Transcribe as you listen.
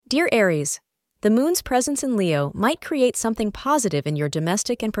Dear Aries, the moon's presence in Leo might create something positive in your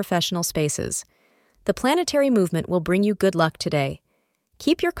domestic and professional spaces. The planetary movement will bring you good luck today.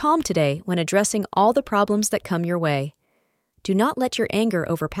 Keep your calm today when addressing all the problems that come your way. Do not let your anger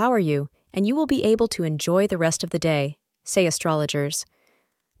overpower you, and you will be able to enjoy the rest of the day, say astrologers.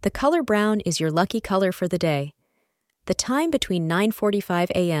 The color brown is your lucky color for the day. The time between 9:45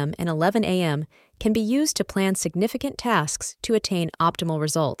 a.m. and 11 a.m. can be used to plan significant tasks to attain optimal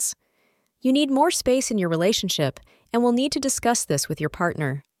results. You need more space in your relationship and will need to discuss this with your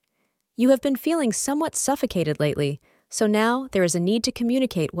partner. You have been feeling somewhat suffocated lately, so now there is a need to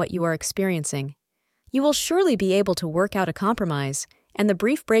communicate what you are experiencing. You will surely be able to work out a compromise, and the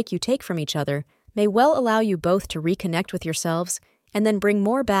brief break you take from each other may well allow you both to reconnect with yourselves and then bring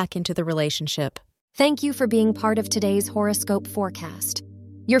more back into the relationship. Thank you for being part of today's horoscope forecast.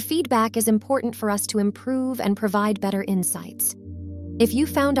 Your feedback is important for us to improve and provide better insights. If you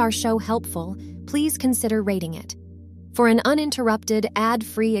found our show helpful, please consider rating it. For an uninterrupted,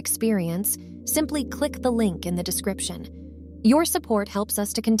 ad-free experience, simply click the link in the description. Your support helps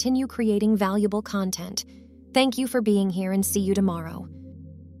us to continue creating valuable content. Thank you for being here and see you tomorrow.